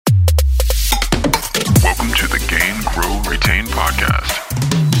podcast.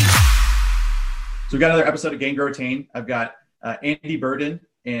 So we've got another episode of Gain, Grow, Retain. I've got Andy Burden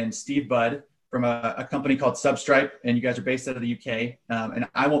and Steve Budd from a company called Substripe, and you guys are based out of the UK. And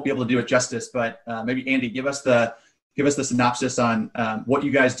I won't be able to do it justice, but maybe Andy, give us the synopsis on what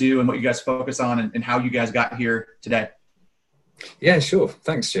you guys do and what you guys focus on, and how you guys got here today. Yeah, sure.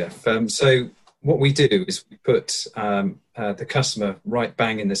 Thanks, Jeff. So what we do is we put the customer right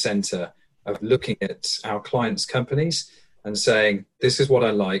bang in the center of looking at our clients' companies and saying, this is what I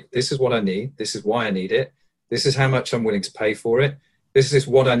like, this is what I need, this is why I need it, this is how much I'm willing to pay for it, this is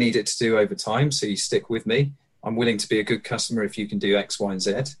what I need it to do over time, so you stick with me. I'm willing to be a good customer if you can do X, Y, and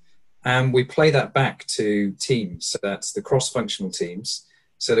Z. And we play that back to teams, so that's the cross-functional teams,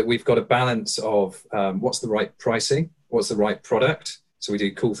 so that we've got a balance of what's the right pricing, what's the right product. So we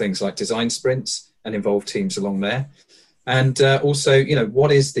do cool things like design sprints and involve teams along there. And also,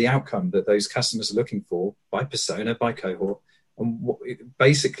 what is the outcome that those customers are looking for by persona, by cohort, and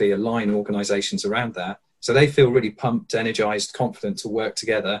basically align organizations around that so they feel really pumped, energized, confident to work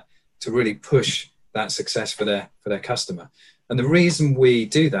together to really push that success for their customer. And the reason we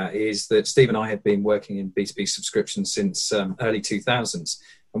do that is that Steve and I have been working in B2B subscriptions since early 2000s,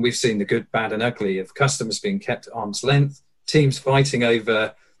 and we've seen the good, bad, and ugly of customers being kept at arm's length, teams fighting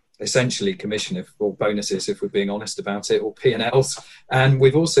over essentially commission or bonuses, if we're being honest about it, or P&Ls. And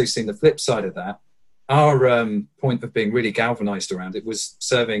we've also seen the flip side of that. Our point of being really galvanized around it was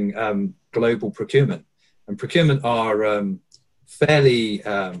serving global procurement. And procurement are fairly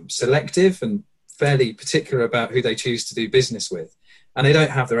selective and fairly particular about who they choose to do business with. And they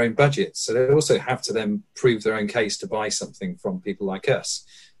don't have their own budgets. So they also have to then prove their own case to buy something from people like us.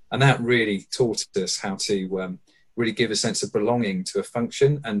 And that really taught us how to really give a sense of belonging to a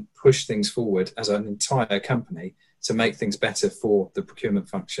function and push things forward as an entire company to make things better for the procurement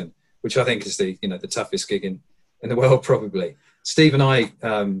function, which I think is the toughest gig in the world, probably. Steve and I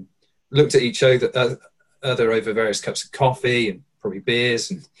looked at each other over various cups of coffee and probably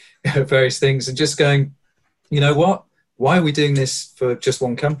beers and various things, and just going, you know what? Why are we doing this for just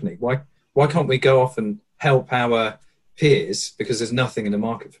one company? Why can't we go off and help our peers, because there's nothing in the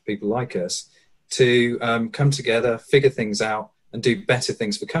market for people like us, to come together, figure things out, and do better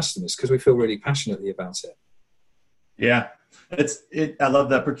things for customers, because we feel really passionately about it. Yeah, I love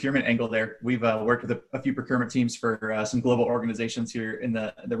the procurement angle there. We've worked with a few procurement teams for some global organizations here in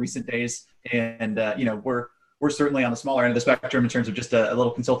the recent days, and we're certainly on the smaller end of the spectrum in terms of just a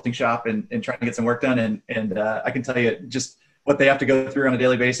little consulting shop and trying to get some work done. And I can tell you just what they have to go through on a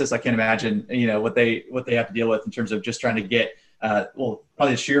daily basis. I can't imagine what they have to deal with in terms of just trying to get probably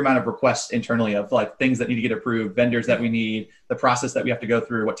the sheer amount of requests internally of like things that need to get approved, vendors that we need, the process that we have to go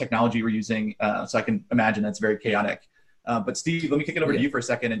through, what technology we're using. So I can imagine that's very chaotic. But Steve, let me kick it over to you for a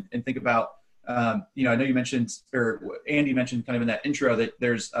second and think about, I know you mentioned, or Andy mentioned kind of in that intro, that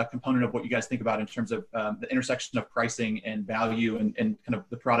there's a component of what you guys think about in terms of the intersection of pricing and value and kind of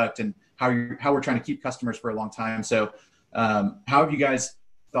the product and how we're trying to keep customers for a long time. So how have you guys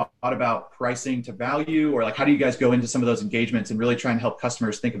thought about pricing to value, or like how do you guys go into some of those engagements and really try and help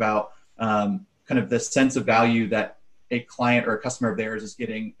customers think about kind of the sense of value that a client or a customer of theirs is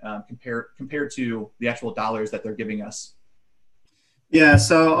getting compared to the actual dollars that they're giving us? Yeah,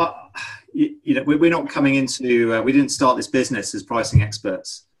 so we're not coming into we didn't start this business as pricing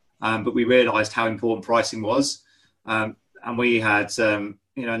experts, but we realized how important pricing was, and we had a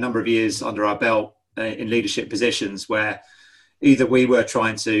number of years under our belt in leadership positions where either we were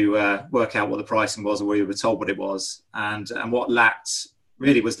trying to work out what the pricing was, or we were told what it was, and what lacked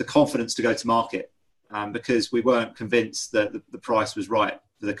really was the confidence to go to market, because we weren't convinced that the price was right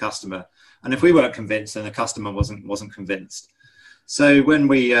for the customer, and if we weren't convinced, then the customer wasn't convinced. So when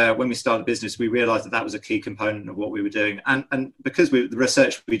we started the business, we realised that was a key component of what we were doing, and because the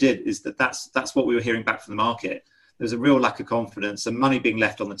research we did is that's what we were hearing back from the market. There's a real lack of confidence and money being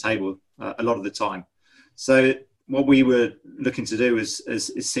left on the table a lot of the time. So what we were looking to do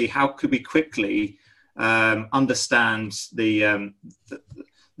is see how could we quickly understand the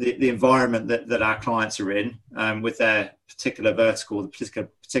environment that our clients are in with their particular vertical, the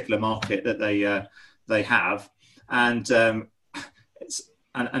particular market that they have, and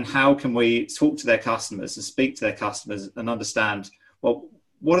how can we talk to their customers and speak to their customers and understand, well,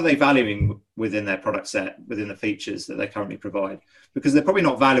 what are they valuing within their product set, within the features that they currently provide? Because they're probably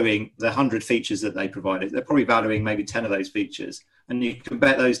not valuing the 100 features that they provided. They're probably valuing maybe 10 of those features. And you can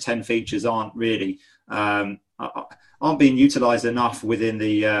bet those 10 features aren't really, aren't being utilized enough within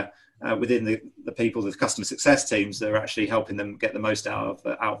the people, the customer success teams that are actually helping them get the most out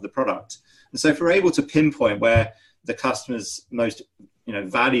of the product. And so if we're able to pinpoint where the customers most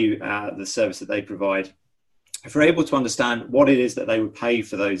value the service that they provide, if we're able to understand what it is that they would pay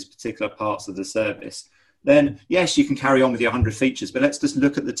for those particular parts of the service, then yes, you can carry on with your 100 features, but let's just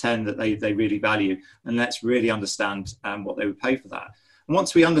look at the 10 that they really value, and let's really understand what they would pay for that. And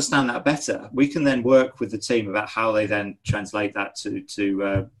once we understand that better, we can then work with the team about how they then translate that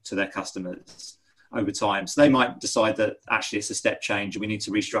to their customers over time. So they might decide that actually it's a step change and we need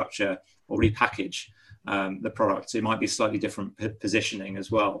to restructure or repackage the product. It might be slightly different positioning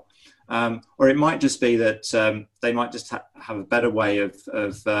as well. Or it might just be that they might just have a better way of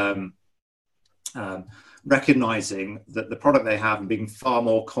recognizing that the product they have and being far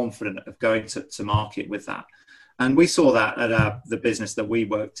more confident of going to market with that. And we saw that at the business that we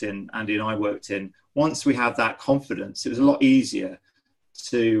worked in, Andy and I worked in. Once we had that confidence, it was a lot easier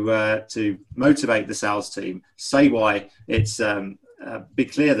to motivate the sales team, say why it's be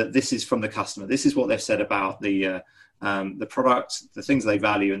clear that this is from the customer. This is what they've said about the product, the things they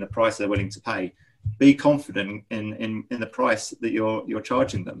value, and the price they're willing to pay. Be confident in the price that you're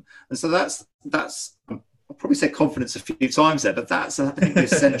charging them. And so that's I'll probably say confidence a few times there, but that's I think the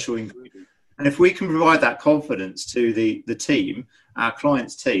essential ingredient. And if we can provide that confidence to the team, our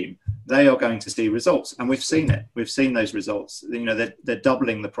client's team, they are going to see results. And we've seen it. We've seen those results. You know, they're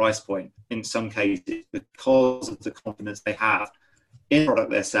doubling the price point in some cases because of the confidence they have in the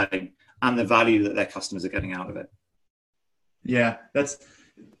product they're selling and the value that their customers are getting out of it. Yeah,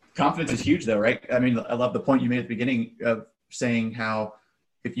 confidence is huge though, right? I mean, I love the point you made at the beginning of saying how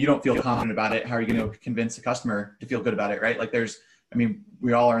if you don't feel confident about it, how are you going to convince the customer to feel good about it, right? Like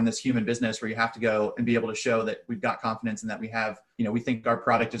we all are in this human business where you have to go and be able to show that we've got confidence and that we have, we think our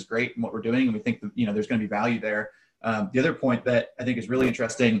product is great and what we're doing, and we think that, there's going to be value there. The other point that I think is really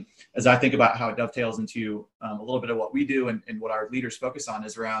interesting as I think about how it dovetails into a little bit of what we do and what our leaders focus on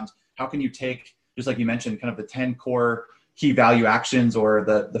is around how can you take, just like you mentioned, kind of the 10 core key value actions or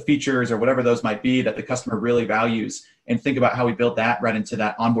the features or whatever those might be that the customer really values, and think about how we build that right into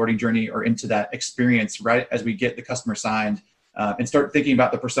that onboarding journey or into that experience right as we get the customer signed, and start thinking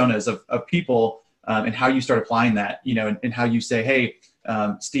about the personas of people, and how you start applying that, and how you say, hey,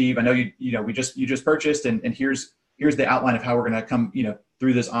 Steve, I know you just purchased, and here's the outline of how we're going to come,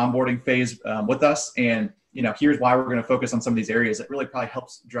 through this onboarding phase with us. And, here's why we're going to focus on some of these areas that really probably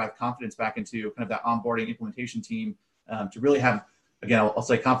helps drive confidence back into kind of that onboarding implementation team, to really have, again, I'll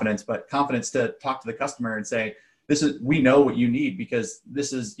say confidence, but confidence to talk to the customer and say, we know what you need, because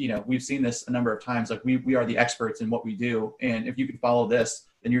this is, we've seen this a number of times. Like we are the experts in what we do. And if you can follow this,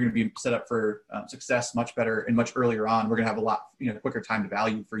 then you're going to be set up for success much better and much earlier on. We're going to have a lot, quicker time to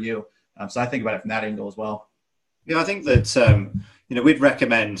value for you. So I think about it from that angle as well. Yeah, I think that we'd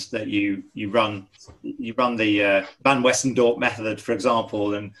recommend that you run the Van Westendorp method, for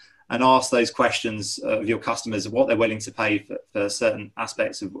example, and ask those questions of your customers of what they're willing to pay for certain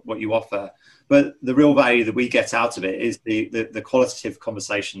aspects of what you offer. But the real value that we get out of it is the qualitative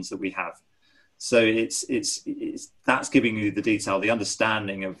conversations that we have. So it's that's giving you the detail, the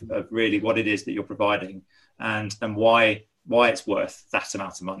understanding of really what it is that you're providing, and why it's worth that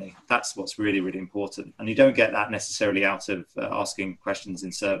amount of money. That's what's really, really important. And you don't get that necessarily out of asking questions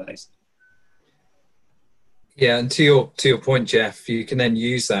in surveys. Yeah, and to your point, Jeff, you can then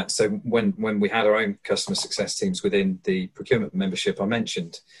use that. So when we had our own customer success teams within the procurement membership I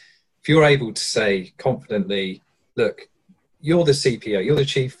mentioned, if you're able to say confidently, look, you're the CPO, you're the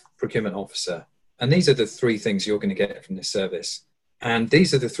Chief Procurement Officer, and these are the 3 things you're going to get from this service. And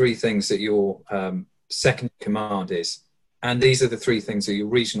these are the 3 things that your second in command is. And these are the 3 things that your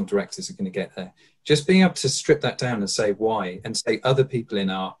regional directors are going to get there. Just being able to strip that down and say why, and say other people in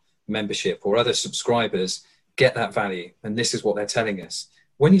our membership or other subscribers get that value, and this is what they're telling us.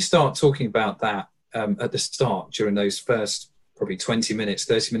 When you start talking about that at the start, during those first probably 20 minutes,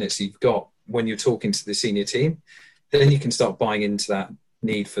 30 minutes you've got when you're talking to the senior team, then you can start buying into that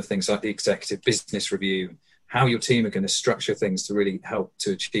need for things like the executive business review, how your team are going to structure things to really help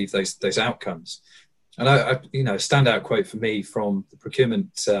to achieve those outcomes. And a standout quote for me from the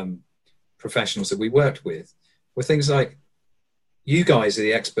procurement professionals that we worked with were things like, you guys are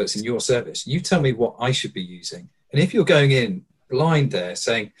the experts in your service. You tell me what I should be using. And if you're going in blind there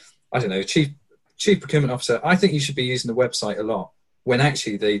saying, I don't know, chief procurement officer, I think you should be using the website a lot, when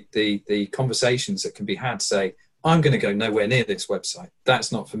actually the conversations that can be had say, I'm going to go nowhere near this website.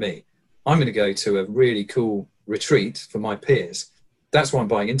 That's not for me. I'm going to go to a really cool retreat for my peers. That's why I'm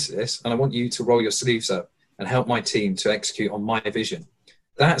buying into this. And I want you to roll your sleeves up and help my team to execute on my vision.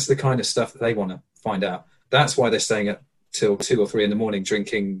 That's the kind of stuff that they want to find out. That's why they're staying up till 2 or 3 in the morning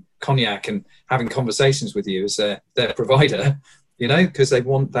drinking cognac and having conversations with you as their provider, because they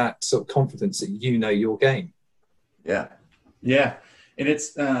want that sort of confidence that your game. Yeah. And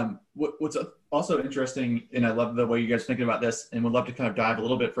it's what's also interesting, and I love the way you guys are thinking about this, and would love to kind of dive a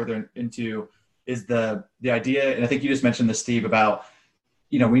little bit further into is the idea. And I think you just mentioned this, Steve, about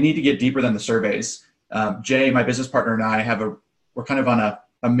we need to get deeper than the surveys. Jay, my business partner, and I we're kind of on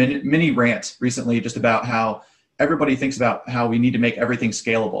a mini rant recently just about how everybody thinks about how we need to make everything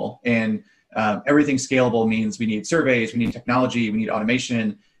scalable, and everything scalable means we need surveys, we need technology, we need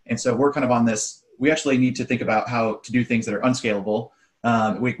automation. And so we're kind of on this. We actually need to think about how to do things that are unscalable.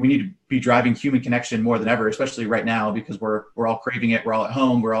 We need to be driving human connection more than ever, especially right now, because we're all craving it. We're all at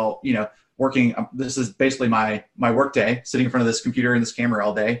home. We're all, working. This is basically my work day, sitting in front of this computer and this camera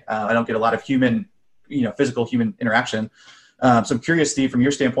all day. I don't get a lot of human, physical human interaction. So I'm curious, Steve, from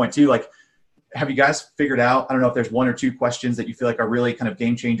your standpoint too, like, have you guys figured out, I don't know if there's one or two questions that you feel like are really kind of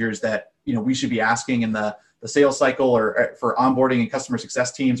game changers that, we should be asking in the sales cycle or for onboarding and customer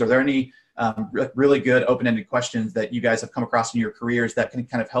success teams? Are there any really good open-ended questions that you guys have come across in your careers that can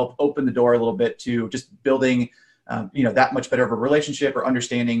kind of help open the door a little bit to just building, that much better of a relationship, or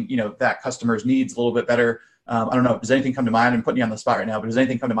understanding, that customer's needs a little bit better? I don't know. Does anything come to mind? I'm putting you on the spot right now, but does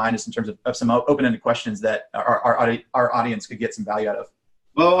anything come to mind just in terms of some open-ended questions that our audience could get some value out of?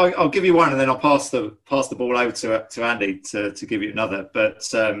 Well, I'll give you one, and then I'll pass the ball over to Andy to give you another. But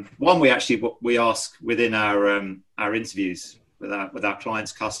one we ask within our interviews with our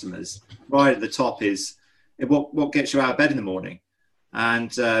clients, customers, right at the top is what gets you out of bed in the morning,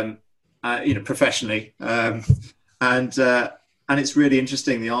 and professionally, and it's really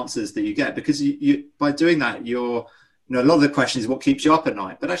interesting the answers that you get, because you by doing that a lot of the question is what keeps you up at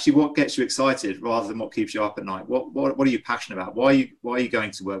night, but actually what gets you excited rather than what keeps you up at night. What are you passionate about? Why are you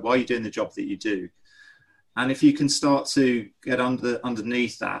going to work? Why are you doing the job that you do? And if you can start to get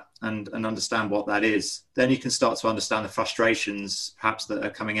underneath that and understand what that is, then you can start to understand the frustrations perhaps that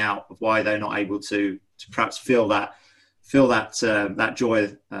are coming out of why they're not able to perhaps feel that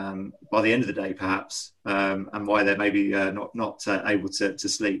joy by the end of the day, perhaps, and why they're maybe not able to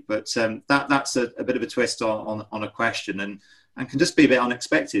sleep. But that's a bit of a twist on a question, and can just be a bit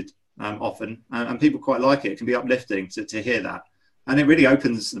unexpected often, and people quite like it. It can be uplifting to hear that, and it really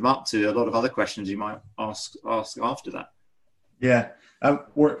opens them up to a lot of other questions you might ask after that. Yeah,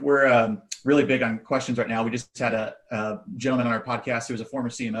 we're really big on questions right now. We just had a gentleman on our podcast who was a former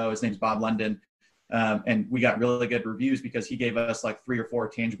CMO. His name's Bob London. And we got really good reviews because he gave us like 3 or 4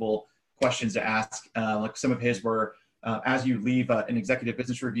 tangible questions to ask. Like some of his were, as you leave an executive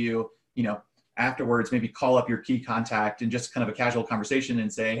business review, afterwards, maybe call up your key contact and just kind of a casual conversation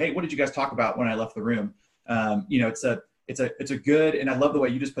and say, hey, what did you guys talk about when I left the room? It's a good, and I love the way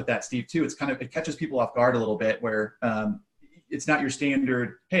you just put that, Steve, too. It catches people off guard a little bit, where it's not your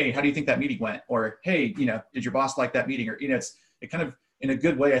standard, hey, how do you think that meeting went? Or, hey, did your boss like that meeting? Or, it kind of, in a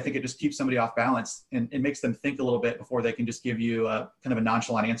good way, I think it just keeps somebody off balance, and it makes them think a little bit before they can just give you kind of a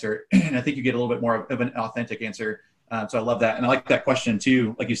nonchalant answer. And I think you get a little bit more of an authentic answer. So I love that. And I like that question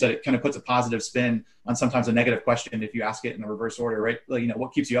too. Like you said, it kind of puts a positive spin on sometimes a negative question if you ask it in the reverse order, right? Like,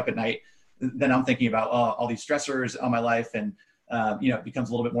 what keeps you up at night? Then I'm thinking about all these stressors on my life, and it becomes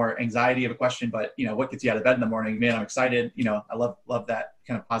a little bit more anxiety of a question. But what gets you out of bed in the morning? Man, I'm excited. I love that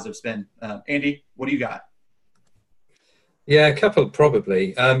kind of positive spin. Andy, what do you got? Yeah, a couple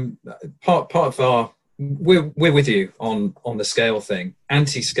probably. Part of our we're with you on the scale thing.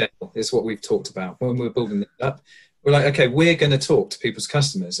 Anti-scale is what we've talked about when we're building it up. We're like, okay, we're going to talk to people's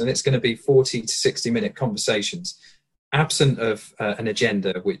customers, and it's going to be 40 to 60-minute conversations, absent of an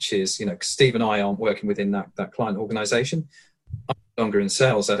agenda, which is, because Steve and I aren't working within that client organization. I'm no longer in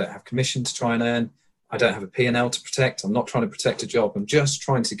sales. I don't have commission to try and earn. I don't have a P&L to protect. I'm not trying to protect a job. I'm just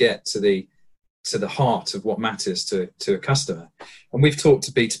trying to get to the heart of what matters to a customer. And we've talked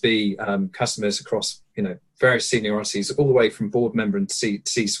to B2B customers across, various seniorities, all the way from board member and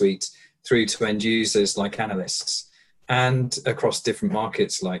C-suite through to end users like analysts, and across different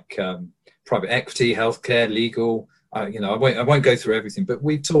markets like private equity, healthcare, legal. I won't go through everything, but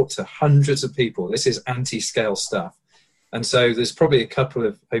we've talked to hundreds of people. This is anti-scale stuff. And so there's probably a couple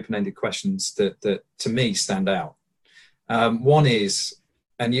of open-ended questions that to me stand out. One is,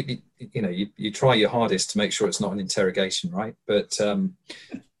 and you try your hardest to make sure it's not an interrogation, right? But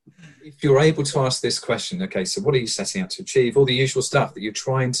if you're able to ask this question, okay, so what are you setting out to achieve? All the usual stuff that you're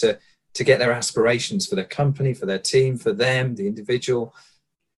trying to get their aspirations for their company, for their team, for them, the individual.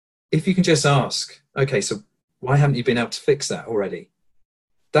 If you can just ask, okay, so why haven't you been able to fix that already?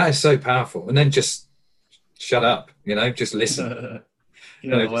 That is so powerful. And then just shut up, just listen.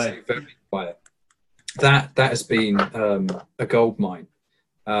 Just very quiet. That has been a gold mine.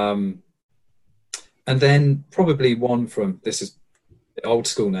 And then probably one from, this is old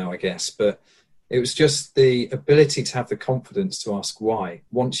school now, I guess, but It was just the ability to have the confidence to ask why.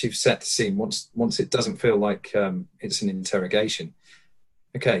 Once you've set the scene, once it doesn't feel like it's an interrogation.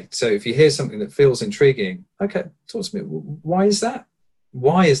 Okay, so if you hear something that feels intriguing, okay, talk to me. Why is that?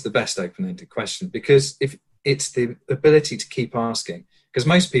 Why is the best open-ended question? Because if it's the ability to keep asking, because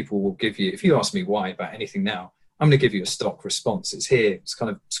most people will give you, if you ask me why about anything now, I'm going to give you a stock response. It's here, it's kind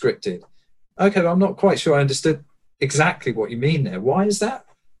of scripted. Okay, well, I'm not quite sure I understood exactly what you mean there. Why is that?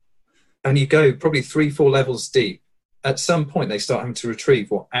 And you go probably 3-4 levels deep. At some point, they start having to retrieve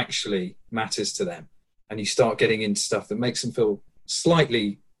what actually matters to them. And you start getting into stuff that makes them feel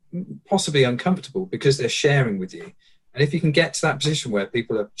slightly, possibly uncomfortable because they're sharing with you. And if you can get to that position where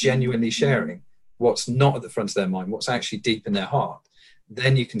people are genuinely sharing what's not at the front of their mind, what's actually deep in their heart,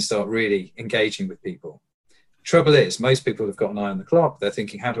 then you can start really engaging with people. Trouble is, most people have got an eye on the clock. They're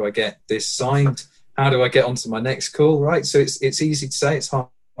thinking, how do I get this signed? How do I get onto my next call, right? So it's easy to say, it's hard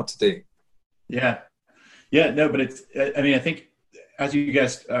to do. Yeah. Yeah, no, but I think as you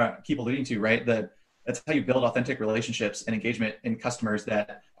guys keep alluding to, right, that's how you build authentic relationships and engagement in customers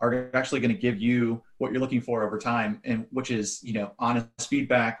that are actually going to give you what you're looking for over time, and which is, honest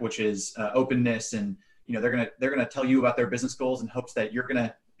feedback, which is openness, and they're going to tell you about their business goals in hopes that you're going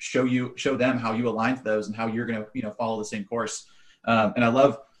to show them how you align to those and how you're going to follow the same course. And I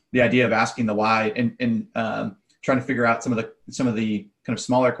love the idea of asking the why and trying to figure out some of the kind of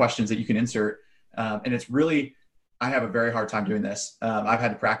smaller questions that you can insert. And it's really, I have a very hard time doing this. I've had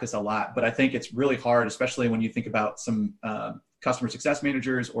to practice a lot, but I think it's really hard, especially when you think about some customer success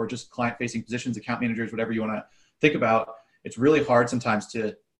managers or just client-facing positions, account managers, whatever you want to think about. It's really hard sometimes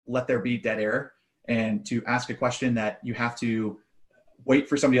to let there be dead air and to ask a question that you have to wait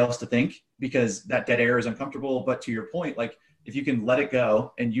for somebody else to think, because that dead air is uncomfortable. But to your point, like if you can let it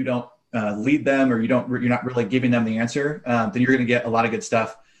go and you don't lead them, or you're not really giving them the answer, then you're going to get a lot of good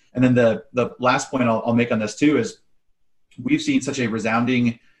stuff. And then the last point I'll make on this too is we've seen such a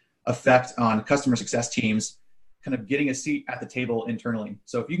resounding effect on customer success teams kind of getting a seat at the table internally.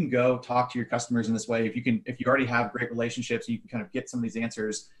 So if you can go talk to your customers in this way, if you already have great relationships, you can kind of get some of these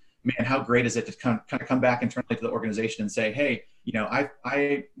answers, man, how great is it to kind of come back internally to the organization and say, hey,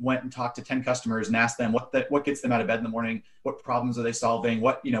 I went and talked to 10 customers and asked them what gets them out of bed in the morning, what problems are they solving,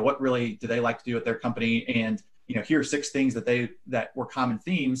 what really do they like to do at their company, and here are 6 things that were common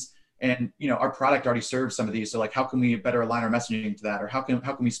themes, and our product already serves some of these. So like, how can we better align our messaging to that, or how can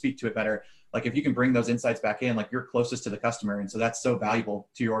we speak to it better? Like if you can bring those insights back in, like you're closest to the customer, and so that's so valuable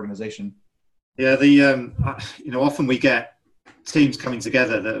to your organization. Yeah, often we get teams coming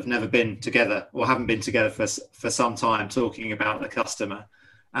together that have never been together or haven't been together for some time, talking about the customer.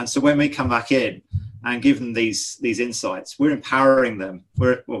 And so when we come back in and give them these insights, we're empowering them.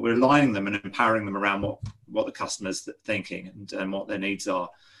 We're aligning them and empowering them around what the customer's thinking and what their needs are.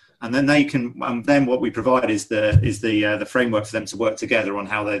 And then they can. Then what we provide is the framework for them to work together on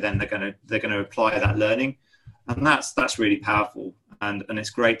how they're going to apply that learning, and that's really powerful. And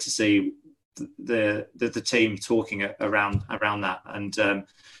it's great to see the team talking around that, and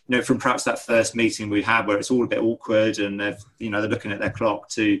from perhaps that first meeting we had where it's all a bit awkward and they're looking at their clock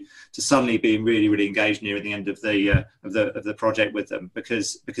to suddenly being really, really engaged near the end of the project with them,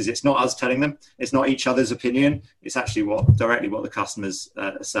 because it's not us telling them, it's not each other's opinion, it's actually directly what the customers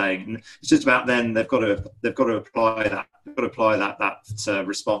are saying, and it's just about then they've got to apply that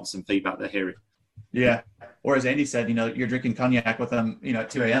response and feedback they're hearing. Yeah. Or as Andy said, you're drinking cognac with them, at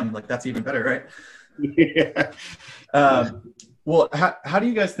 2 a.m. Like that's even better, right? Yeah. Well, how do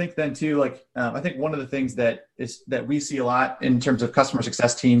you guys think then too? Like, I think one of the things that we see a lot in terms of customer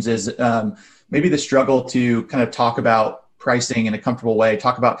success teams is maybe the struggle to kind of talk about pricing in a comfortable way,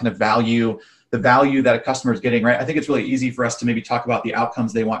 talk about kind of the value that a customer is getting, right? I think it's really easy for us to maybe talk about the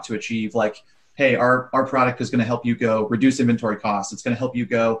outcomes they want to achieve, like, hey, our product is going to help you go reduce inventory costs. It's going to help you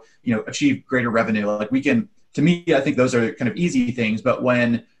go, achieve greater revenue. Like to me, I think those are kind of easy things. But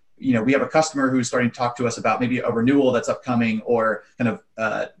when, we have a customer who's starting to talk to us about maybe a renewal that's upcoming, or kind of,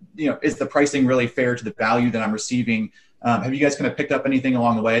 is the pricing really fair to the value that I'm receiving? Have you guys kind of picked up anything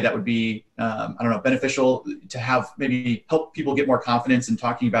along the way that would be, beneficial to have maybe help people get more confidence in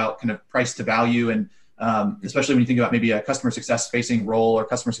talking about kind of price to value, and especially when you think about maybe a customer success facing role or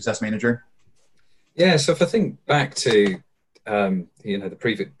customer success manager? Yeah, so if I think back to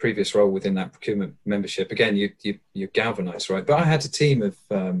the previous role within that procurement membership, again, you're galvanized, right? But I had a team of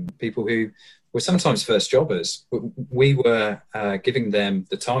people who were sometimes first jobbers. We were giving them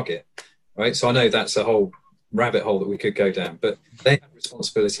the target, right? So I know that's a whole rabbit hole that we could go down, but they have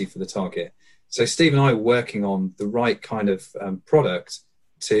responsibility for the target. So Steve and I were working on the right kind of product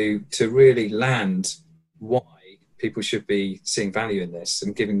to really land why people should be seeing value in this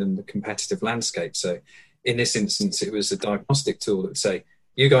and giving them the competitive landscape. So in this instance, it was a diagnostic tool that would say,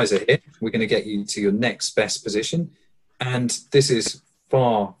 you guys are here, we're going to get you to your next best position. And this is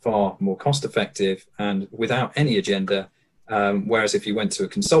far, far more cost effective and without any agenda. Whereas if you went to a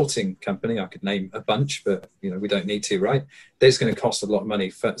consulting company, I could name a bunch, but we don't need to, right? There's going to cost a lot of money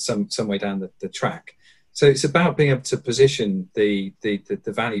for some way down the track. So it's about being able to position the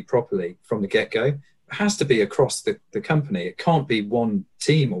value properly from the get-go. It has to be across the company. It can't be one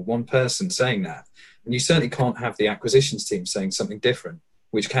team or one person saying that. And you certainly can't have the acquisitions team saying something different,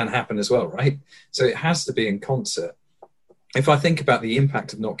 which can happen as well, right? So it has to be in concert. If I think about the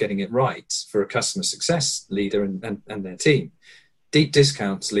impact of not getting it right for a customer success leader and their team, deep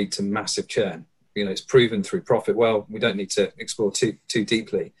discounts lead to massive churn. It's proven through profit. Well, we don't need to explore too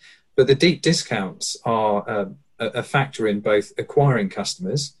deeply, but the deep discounts are a factor in both acquiring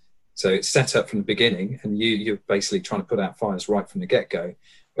customers. So it's set up from the beginning and you're basically trying to put out fires right from the get-go,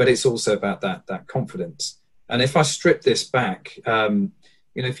 but it's also about that confidence. And if I strip this back,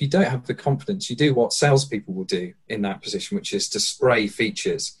 if you don't have the confidence, you do what salespeople will do in that position, which is to spray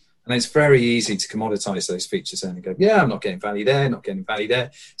features. And it's very easy to commoditize those features and go, yeah, I'm not getting value there, not getting value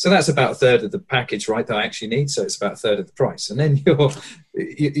there. So that's about a third of the package, right, that I actually need. So it's about a third of the price. And then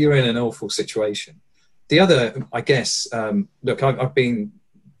you're in an awful situation. The other, I guess, look, I've been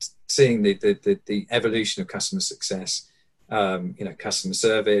seeing the evolution of customer success, customer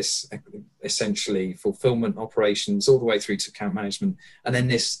service, essentially fulfillment operations, all the way through to account management. And then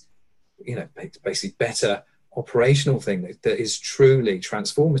this, basically better operational thing that is truly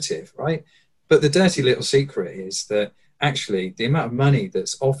transformative, right? But the dirty little secret is that actually the amount of money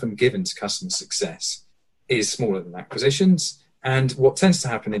that's often given to customer success is smaller than acquisitions. And what tends to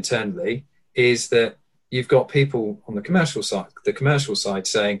happen internally is that you've got people on the commercial side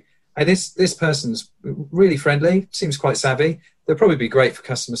saying, hey, this person's really friendly, seems quite savvy. They'll probably be great for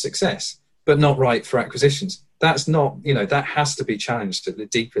customer success, but not right for acquisitions. That's not, that has to be challenged at the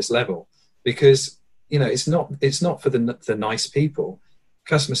deepest level because, it's not for the nice people.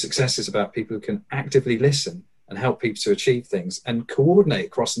 Customer success is about people who can actively listen and help people to achieve things and coordinate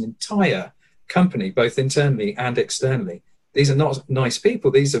across an entire company, both internally and externally. These are not nice people.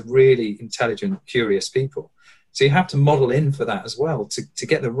 These are really intelligent, curious people. So you have to model in for that as well to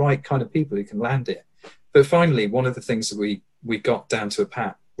get the right kind of people who can land it. But finally, one of the things that we got down to a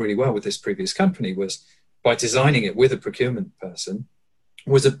pat really well with this previous company was by designing it with a procurement person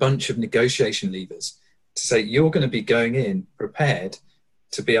was a bunch of negotiation levers to say you're going to be going in prepared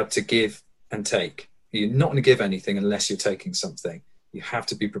to be able to give and take. You're not going to give anything unless you're taking something. You have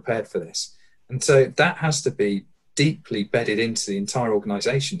to be prepared for this. And so that has to be deeply bedded into the entire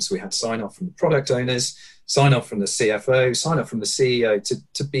organization. So we had sign off from the product owners, sign off from the CFO, sign off from the CEO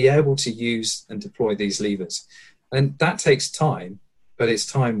to be able to use and deploy these levers. And that takes time, but it's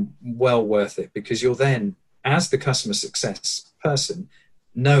time well worth it because you're then, as the customer success person,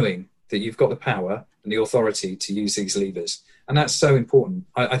 knowing that you've got the power and the authority to use these levers. And that's so important.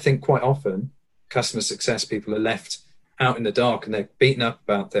 I think quite often customer success people are left out in the dark and they're beaten up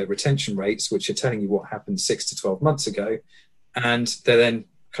about their retention rates, which are telling you what happened 6 to 12 months ago. And they're then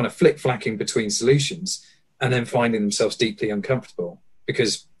kind of flick-flacking between solutions and then finding themselves deeply uncomfortable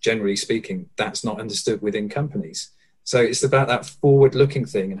because generally speaking, that's not understood within companies. So it's about that forward-looking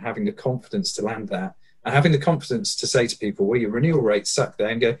thing and having the confidence to land that and having the confidence to say to people, well, your renewal rates suck there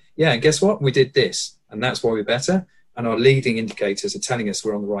and go, yeah, and guess what? We did this and that's why we're better. And our leading indicators are telling us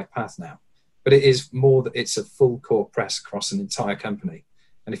we're on the right path now. But it is more that it's a full court press across an entire company.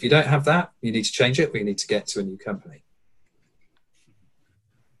 And if you don't have that, you need to change it or you need to get to a new company.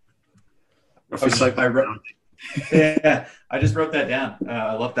 Yeah, I just wrote that down.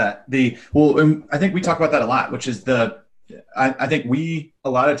 I love that. I think we talk about that a lot, which is I think we a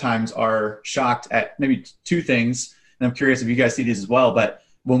lot of times are shocked at maybe two things. And I'm curious if you guys see these as well. But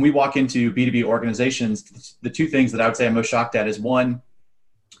when we walk into B2B organizations, the two things that I would say I'm most shocked at is one,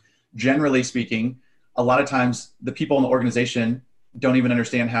 generally speaking, a lot of times the people in the organization don't even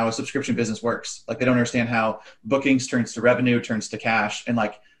understand how a subscription business works. Like they don't understand how bookings turns to revenue, turns to cash, and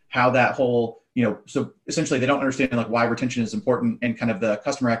like how that whole, so essentially they don't understand like why retention is important and kind of the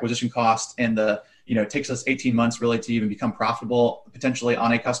customer acquisition cost and it takes us 18 months really to even become profitable potentially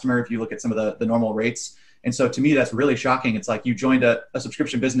on a customer if you look at some of the normal rates. And so to me, that's really shocking. It's like you joined a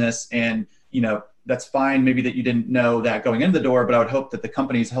subscription business and, that's fine. Maybe that you didn't know that going into the door, but I would hope that the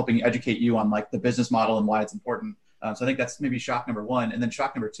company is helping educate you on like the business model and why it's important. So I think that's maybe shock number one. And then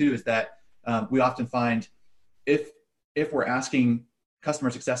shock number two is that we often find if we're asking customer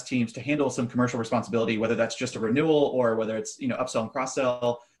success teams to handle some commercial responsibility, whether that's just a renewal or whether it's, upsell and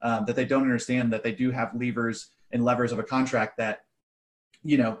cross-sell, that they don't understand that they do have levers and levers of a contract that,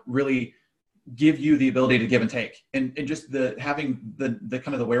 really give you the ability to give and take, and just having the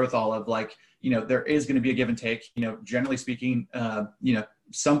kind of the wherewithal of like, there is going to be a give and take, generally speaking,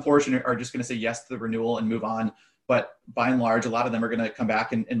 some portion are just going to say yes to the renewal and move on. But by and large, a lot of them are going to come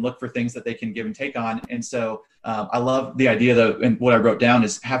back and look for things that they can give and take on. And so I love the idea though, and what I wrote down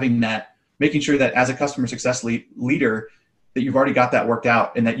is making sure that as a customer success leader, that you've already got that worked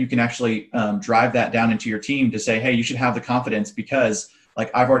out, and that you can actually drive that down into your team to say, hey, you should have the confidence because like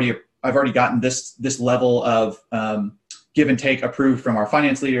I've already gotten this level of give and take approved from our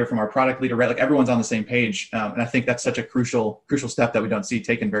finance leader, from our product leader, right? Like everyone's on the same page. And I think that's such a crucial step that we don't see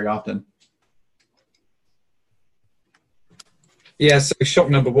taken very often. Yeah, so shock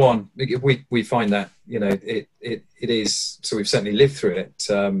number one, we find that, it is, so we've certainly lived through it.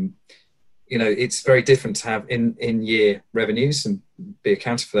 It's very different to have in-year revenues and be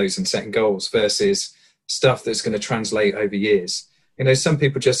accounted for those and setting goals versus stuff that's going to translate over years. Some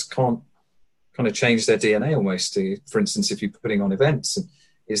people just can't kind of change their DNA almost. For instance, if you're putting on events, and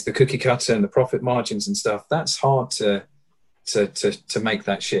it's the cookie cutter and the profit margins and stuff, that's hard to make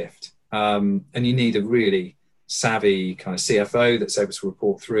that shift. And you need a really savvy kind of CFO that's able to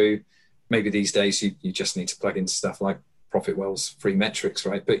report through. Maybe these days you just need to plug into stuff like Profitwell's free metrics,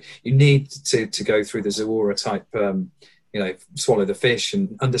 right? But you need to go through the Zuora type, swallow the fish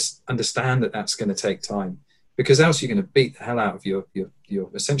and understand that that's going to take time, because else you're going to beat the hell out of your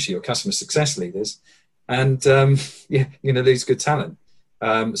essentially your customer success leaders, and you're going to lose good talent.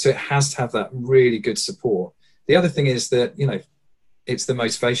 So it has to have that really good support. The other thing is that, it's the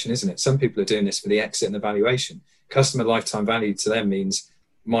motivation, isn't it? Some people are doing this for the exit and the valuation. Customer lifetime value to them means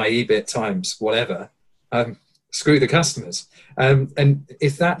my EBIT times whatever. Screw the customers. And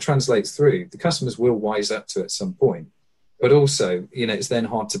if that translates through, the customers will wise up to it at some point. But also, it's then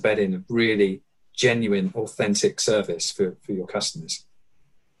hard to bed in a really genuine, authentic service for your customers.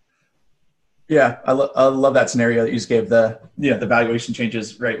 Yeah, I love that scenario that you just gave. The valuation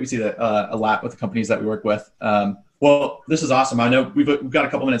changes, right? We see that a lot with the companies that we work with. Well, this is awesome. I know we've got a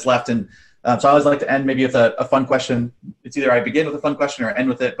couple minutes left, and so I always like to end maybe with a fun question. It's either I begin with a fun question or end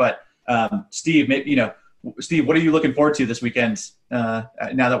with it. But Steve, Steve, what are you looking forward to this weekend? Now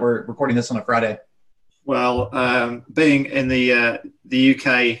that we're recording this on a Friday. Well, being in the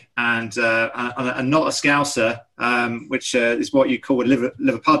UK and not a Scouser, which is what you call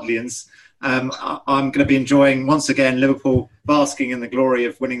Liverpudlians, I'm going to be enjoying once again Liverpool basking in the glory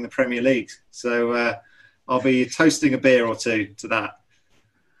of winning the Premier League. So I'll be toasting a beer or two to that.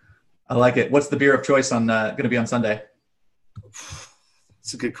 I like it. What's the beer of choice going to be on Sunday?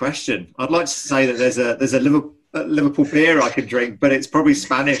 It's a good question. I'd like to say that there's a Liverpool beer I could drink, but it's probably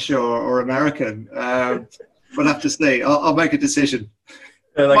Spanish or American. We'll have to see. I'll make a decision.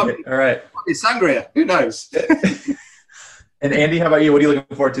 I like it. All right. It's sangria. Who knows? And Andy, how about you? What are you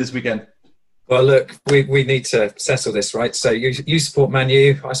looking forward to this weekend? Well, look, we need to settle this, right? So you support Man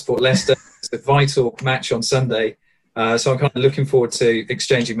U, I support Leicester. It's a vital match on Sunday. So I'm kind of looking forward to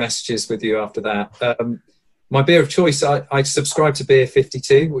exchanging messages with you after that. My beer of choice, I subscribe to Beer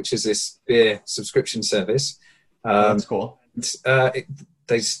 52, which is this beer subscription service. That's cool. They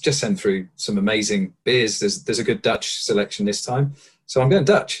just send through some amazing beers. There's a good Dutch selection this time. So I'm going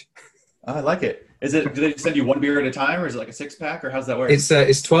Dutch. I like it. Do they send you one beer at a time, or is it like a 6-pack, or how's that work?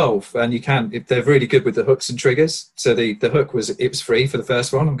 It's 12, and they're really good with the hooks and triggers. So the hook was free for the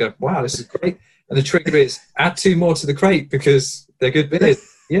first one. I'm going, wow, this is great. And the trigger is add 2 more to the crate because they're good beers.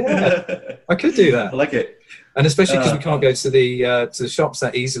 Yeah, I could do that. I like it. And especially because we can't go to the shops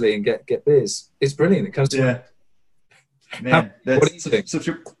that easily and get beers. It's brilliant. It comes to Man, what do you think?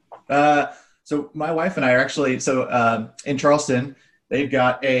 So my wife and I are actually in Charleston. They've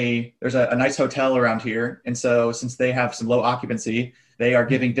got there's a nice hotel around here, and so since they have some low occupancy, they are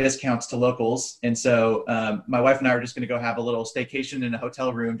giving discounts to locals. And so my wife and I are just going to go have a little staycation in a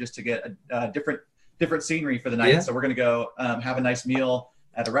hotel room just to get a different scenery for the night. Yeah. So we're going to go have a nice meal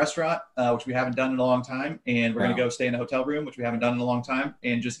at a restaurant, which we haven't done in a long time, and we're going to go stay in a hotel room, which we haven't done in a long time,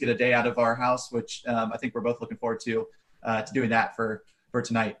 and just get a day out of our house, which I think we're both looking forward to doing that for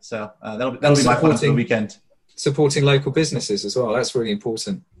tonight. So that'll be my plan for the weekend. Supporting local businesses as well. That's really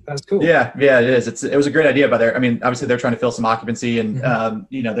important. That's cool. Yeah, it is. It was a great idea by there. I mean, obviously they're trying to fill some occupancy, and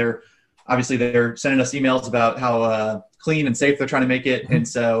they're sending us emails about how clean and safe they're trying to make it, and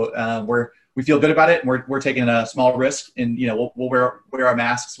so we feel good about it, and we're taking a small risk, and we'll wear our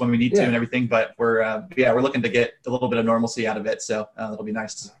masks when we need to and everything, but we're looking to get a little bit of normalcy out of it, so that'll be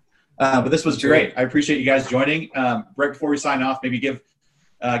nice. But this was great. I appreciate you guys joining. Right before we sign off, maybe give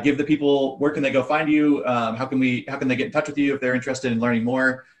the people, where can they go find you? How can they get in touch with you if they're interested in learning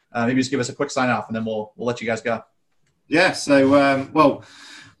more? maybe just give us a quick sign off and then we'll let you guys go. Yeah. So, well,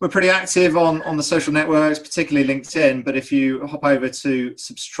 we're pretty active on the social networks, particularly LinkedIn. But if you hop over to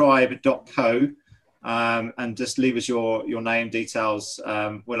subscribe.co and just leave us your name, details,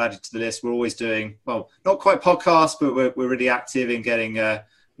 we'll add it to the list. We're always doing, well, not quite podcasts, but we're really active in getting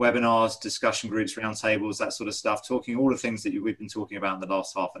webinars, discussion groups, roundtables, that sort of stuff, talking all the things that we've been talking about in the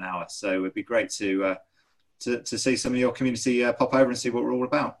last half an hour. So it'd be great to see some of your community pop over and see what we're all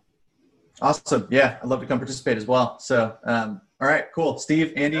about. Awesome. Yeah, I'd love to come participate as well. So, all right, cool.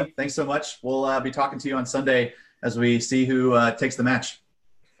 Steve, Andy, thanks so much. We'll be talking to you on Sunday as we see who takes the match.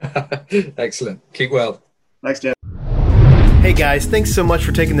 Excellent. Keep well. Thanks, Jeff. Hey guys, thanks so much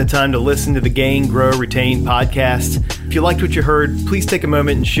for taking the time to listen to the Gain, Grow, Retain podcast. If you liked what you heard, please take a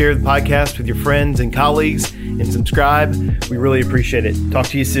moment and share the podcast with your friends and colleagues and subscribe. We really appreciate it. Talk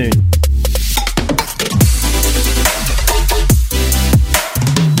to you soon.